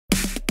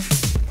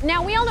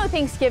Now, we all know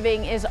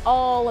Thanksgiving is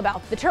all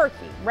about the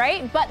turkey,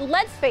 right? But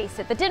let's face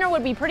it, the dinner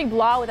would be pretty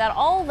blah without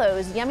all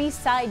those yummy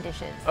side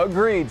dishes.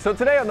 Agreed. So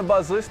today on the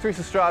Buzz List,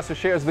 Teresa Strasser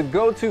shares the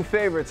go-to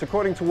favorites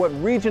according to what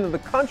region of the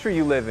country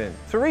you live in.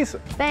 Teresa.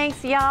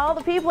 Thanks, y'all.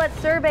 The people at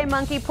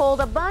SurveyMonkey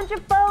polled a bunch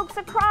of folks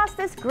across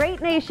this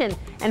great nation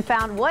and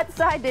found what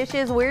side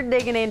dishes we're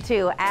digging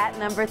into. At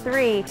number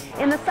 3,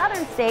 in the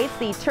southern states,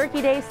 the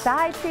Turkey Day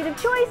side treat of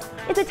choice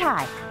is a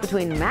tie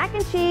between mac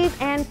and cheese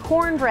and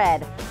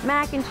cornbread.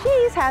 Mac and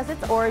cheese has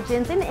its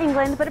origins in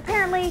England, but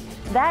apparently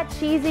that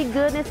cheesy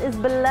goodness is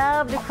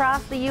beloved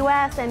across the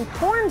U.S., and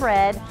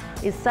cornbread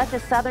is such a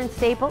southern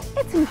staple,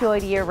 it's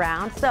enjoyed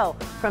year-round. So,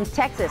 from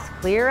Texas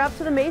clear up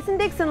to the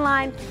Mason-Dixon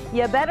line,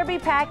 you better be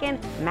packing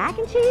mac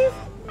and cheese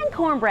and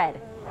cornbread.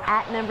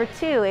 At number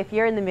 2, if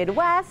you're in the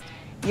Midwest,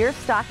 you're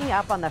stocking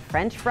up on the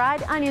French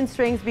fried onion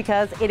strings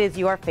because it is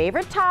your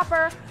favorite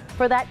topper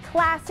for that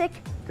classic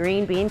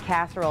green bean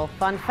casserole.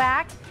 Fun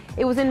fact,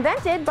 it was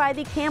invented by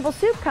the Campbell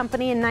Soup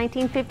Company in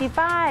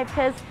 1955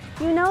 because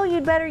you know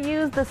you'd better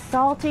use the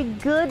salty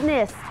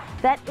goodness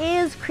that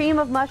is cream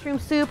of mushroom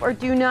soup, or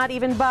do not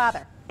even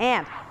bother.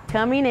 And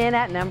coming in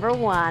at number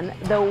 1,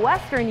 the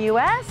Western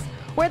U.S.,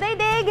 where they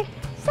dig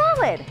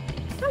salad.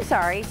 I'm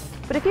sorry,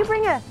 but if you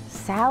bring a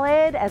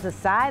salad as a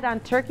side on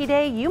Turkey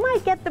Day, you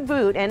might get the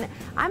boot. And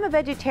I'm a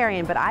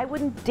vegetarian, but I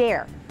wouldn't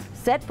dare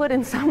set foot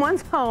in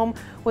someone's home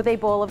with a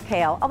bowl of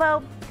kale.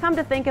 Although, come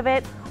to think of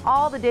it,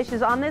 all the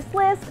dishes on this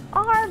list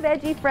are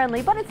veggie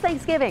friendly, but it's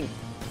Thanksgiving.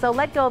 So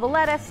let go of the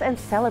lettuce and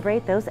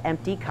celebrate those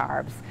empty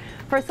carbs.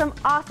 For some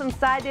awesome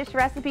side dish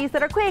recipes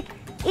that are quick,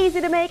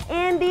 easy to make,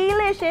 and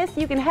delicious,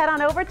 you can head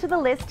on over to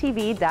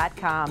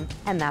thelistTV.com.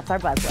 And that's our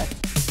Buzz List.